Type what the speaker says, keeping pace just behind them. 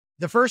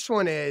The first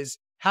one is,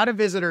 how do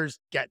visitors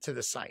get to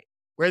the site?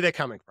 Where are they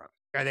coming from?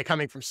 Are they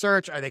coming from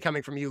search? Are they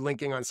coming from you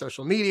linking on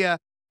social media?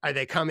 Are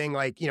they coming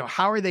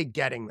how are they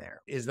getting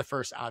there is the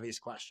first obvious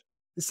question.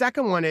 The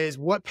second one is,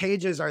 what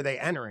pages are they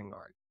entering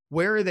on?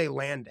 Where are they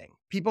landing?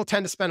 People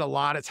tend to spend a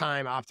lot of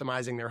time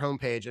optimizing their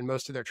homepage, and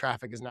most of their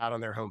traffic is not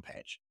on their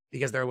homepage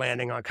because they're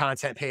landing on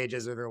content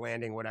pages or they're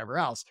landing whatever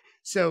else.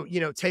 So,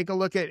 take a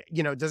look at,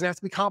 it doesn't have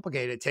to be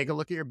complicated. Take a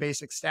look at your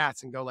basic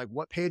stats and go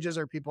what pages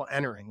are people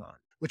entering on,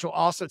 which will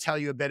also tell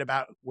you a bit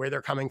about where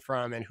they're coming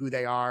from and who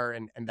they are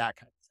and that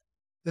kind of thing.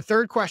 The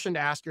third question to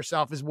ask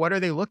yourself is, what are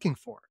they looking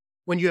for?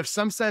 When you have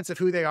some sense of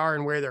who they are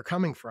and where they're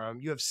coming from,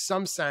 you have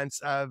some sense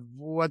of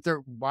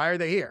why are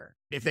they here?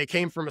 If they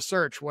came from a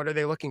search, what are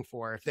they looking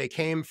for? If they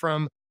came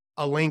from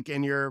a link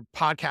in your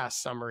podcast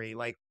summary,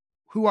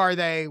 who are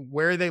they?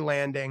 Where are they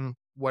landing?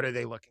 What are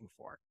they looking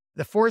for?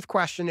 The fourth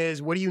question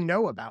is, what do you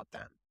know about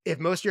them? If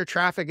most of your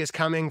traffic is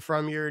coming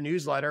from your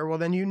newsletter, well,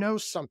 then you know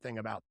something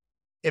about them.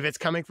 If it's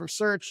coming from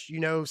search, you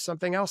know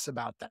something else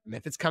about them.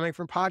 If it's coming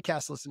from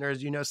podcast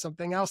listeners, you know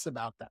something else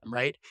about them,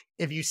 right?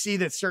 If you see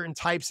that certain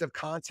types of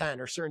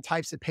content or certain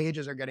types of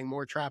pages are getting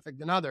more traffic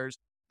than others,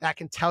 that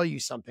can tell you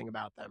something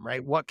about them,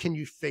 right? What can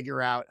you figure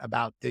out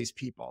about these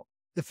people?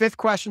 The fifth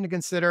question to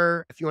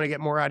consider, if you want to get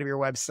more out of your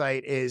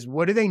website, is,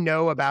 what do they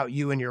know about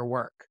you and your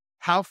work?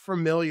 How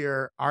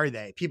familiar are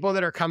they? People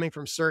that are coming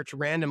from search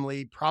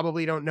randomly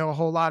probably don't know a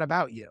whole lot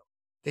about you.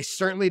 They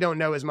certainly don't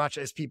know as much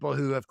as people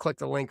who have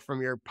clicked a link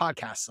from your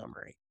podcast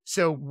summary.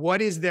 So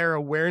what is their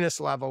awareness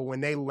level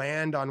when they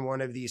land on one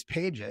of these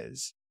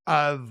pages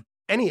of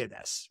any of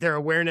this? Their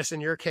awareness,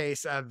 in your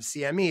case, of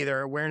CME,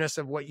 their awareness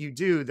of what you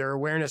do, their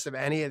awareness of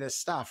any of this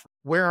stuff.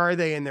 Where are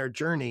they in their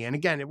journey? And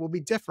again, it will be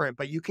different,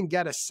 but you can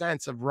get a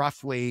sense of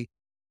roughly,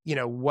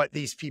 what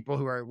these people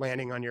who are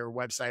landing on your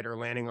website or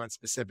landing on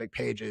specific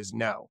pages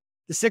know.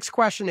 The sixth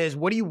question is,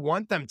 what do you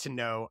want them to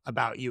know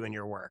about you and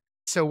your work?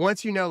 So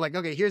once you know,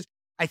 okay,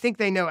 I think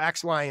they know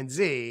X, Y, and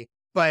Z,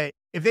 but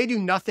if they do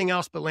nothing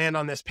else but land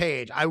on this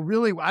page, I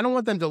don't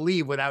want them to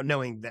leave without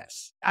knowing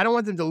this. I don't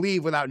want them to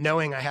leave without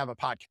knowing I have a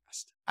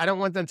podcast. I don't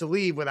want them to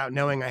leave without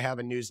knowing I have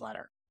a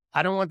newsletter.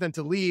 I don't want them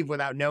to leave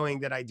without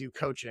knowing that I do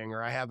coaching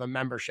or I have a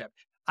membership.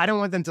 I don't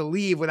want them to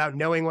leave without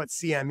knowing what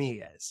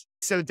CME is.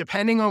 So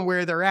depending on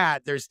where they're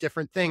at, there's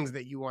different things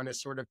that you want to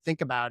sort of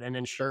think about and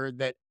ensure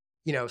that,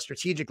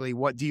 strategically,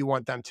 what do you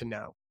want them to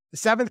know? The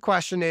seventh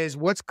question is,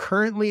 what's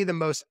currently the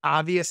most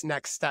obvious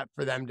next step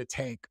for them to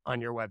take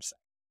on your website?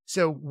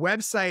 So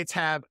websites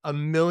have a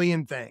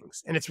million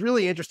things. And it's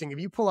really interesting. If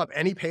you pull up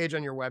any page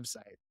on your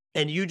website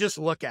and you just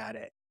look at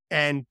it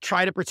and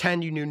try to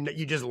pretend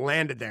you just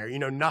landed there, you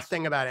know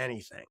nothing about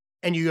anything.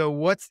 And you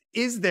go,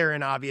 is there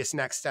an obvious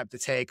next step to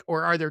take?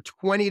 Or are there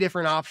 20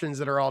 different options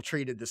that are all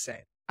treated the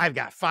same? I've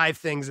got 5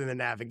 things in the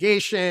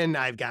navigation.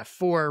 I've got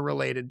 4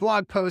 related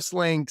blog post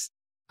links.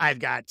 I've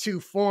got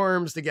 2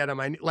 forms to get on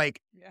my,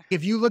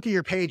 If you look at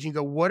your page and you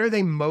go, what are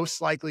they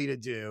most likely to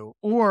do?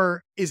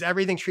 Or is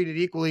everything treated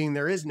equally and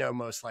there is no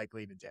most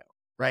likely to do,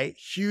 right?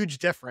 Huge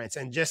difference.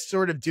 And just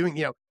sort of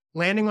doing,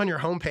 landing on your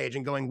homepage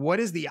and going, what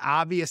is the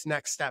obvious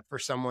next step for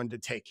someone to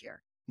take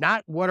here?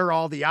 Not what are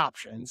all the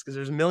options, because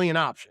there's a million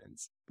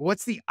options, but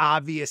what's the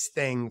obvious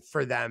thing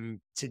for them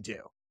to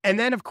do? And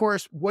then, of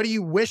course, what do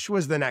you wish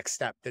was the next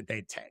step that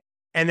they'd take?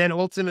 And then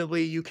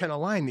ultimately you can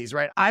align these,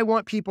 right? I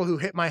want people who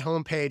hit my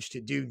homepage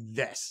to do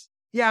this.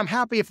 Yeah, I'm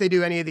happy if they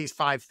do any of these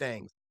 5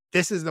 things.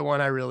 This is the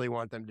one I really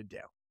want them to do.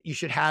 You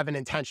should have an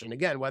intention.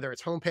 Again, whether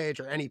it's homepage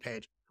or any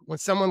page, when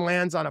someone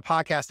lands on a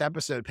podcast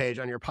episode page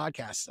on your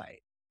podcast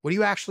site, what do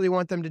you actually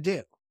want them to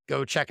do?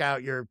 Go check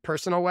out your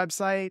personal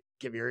website,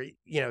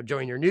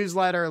 join your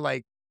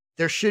newsletter.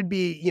 There should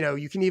be,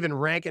 you can even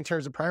rank in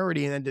terms of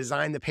priority and then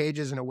design the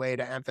pages in a way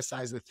to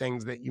emphasize the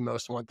things that you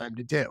most want them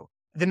to do.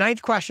 The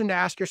 9th question to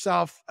ask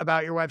yourself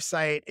about your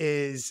website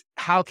is,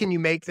 how can you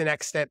make the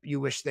next step you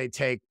wish they'd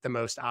take the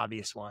most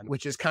obvious one,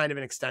 which is kind of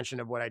an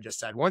extension of what I just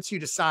said. Once you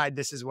decide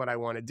this is what I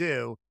want to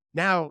do,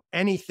 now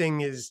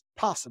anything is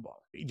possible.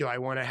 Do I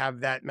want to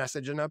have that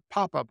message in a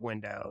pop-up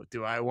window?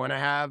 Do I want to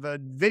have a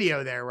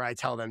video there where I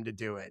tell them to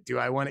do it? Do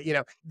I want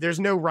to,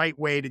 there's no right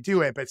way to do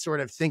it, but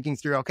sort of thinking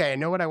through, okay, I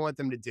know what I want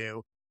them to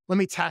do. Let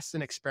me test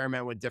and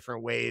experiment with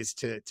different ways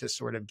to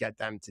sort of get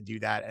them to do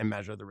that and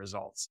measure the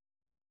results.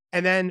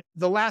 And then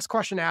the last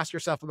question to ask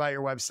yourself about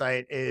your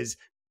website is,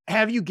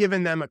 have you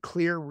given them a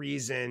clear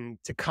reason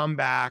to come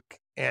back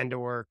and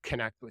or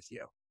connect with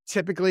you?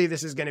 Typically,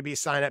 this is going to be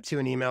sign up to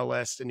an email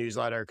list, a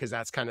newsletter, because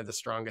that's kind of the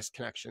strongest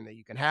connection that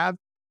you can have.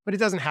 But it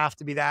doesn't have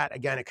to be that.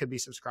 Again, it could be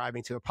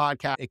subscribing to a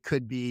podcast. It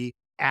could be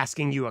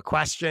asking you a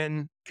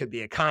question, could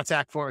be a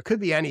contact form, it could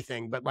be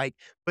anything. But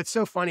it's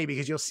so funny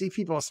because you'll see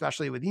people,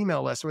 especially with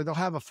email lists, where they'll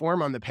have a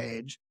form on the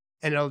page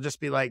and it'll just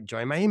be like,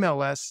 join my email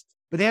list.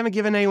 But they haven't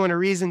given anyone a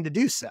reason to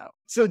do so.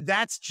 So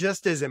that's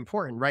just as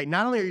important, right?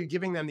 Not only are you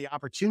giving them the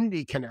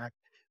opportunity to connect,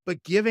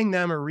 but giving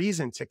them a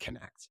reason to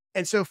connect.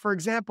 And so, for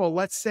example,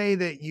 let's say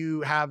that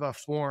you have a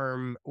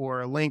form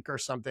or a link or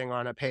something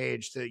on a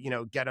page to,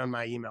 get on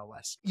my email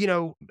list.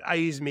 I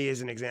use me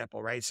as an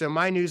example, right? So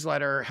my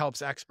newsletter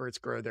helps experts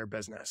grow their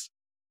business.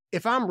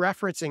 If I'm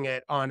referencing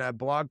it on a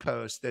blog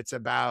post that's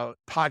about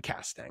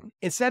podcasting,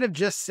 instead of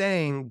just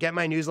saying, get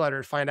my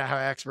newsletter to find out how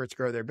experts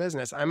grow their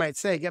business, I might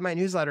say, get my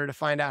newsletter to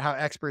find out how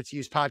experts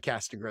use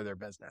podcasts to grow their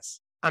business.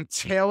 I'm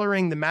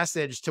tailoring the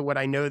message to what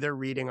I know they're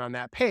reading on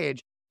that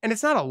page. And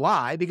it's not a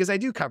lie because I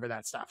do cover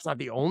that stuff. It's not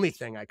the only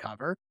thing I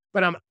cover,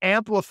 but I'm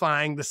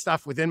amplifying the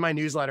stuff within my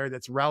newsletter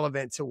that's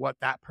relevant to what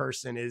that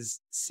person is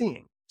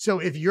seeing. So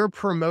if you're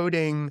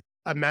promoting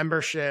a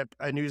membership,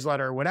 a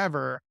newsletter, or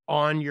whatever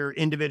on your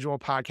individual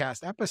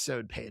podcast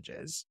episode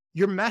pages,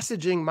 your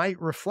messaging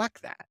might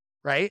reflect that,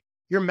 right?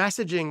 Your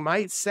messaging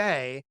might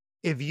say,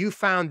 if you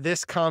found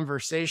this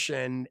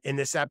conversation in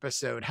this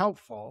episode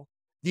helpful,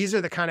 these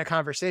are the kind of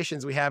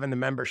conversations we have in the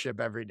membership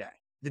every day.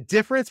 The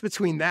difference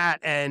between that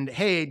and,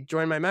 hey,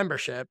 join my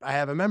membership, I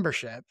have a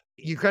membership,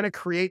 you're going to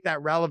create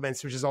that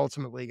relevance, which is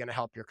ultimately going to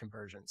help your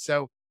conversion.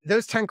 So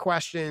those 10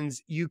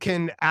 questions, you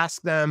can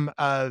ask them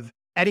of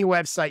any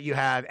website you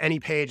have, any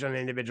page on an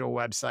individual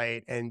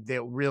website, and they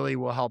really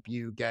will help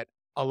you get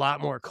a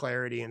lot more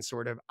clarity and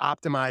sort of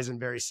optimize in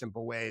very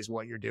simple ways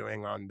what you're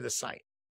doing on the site.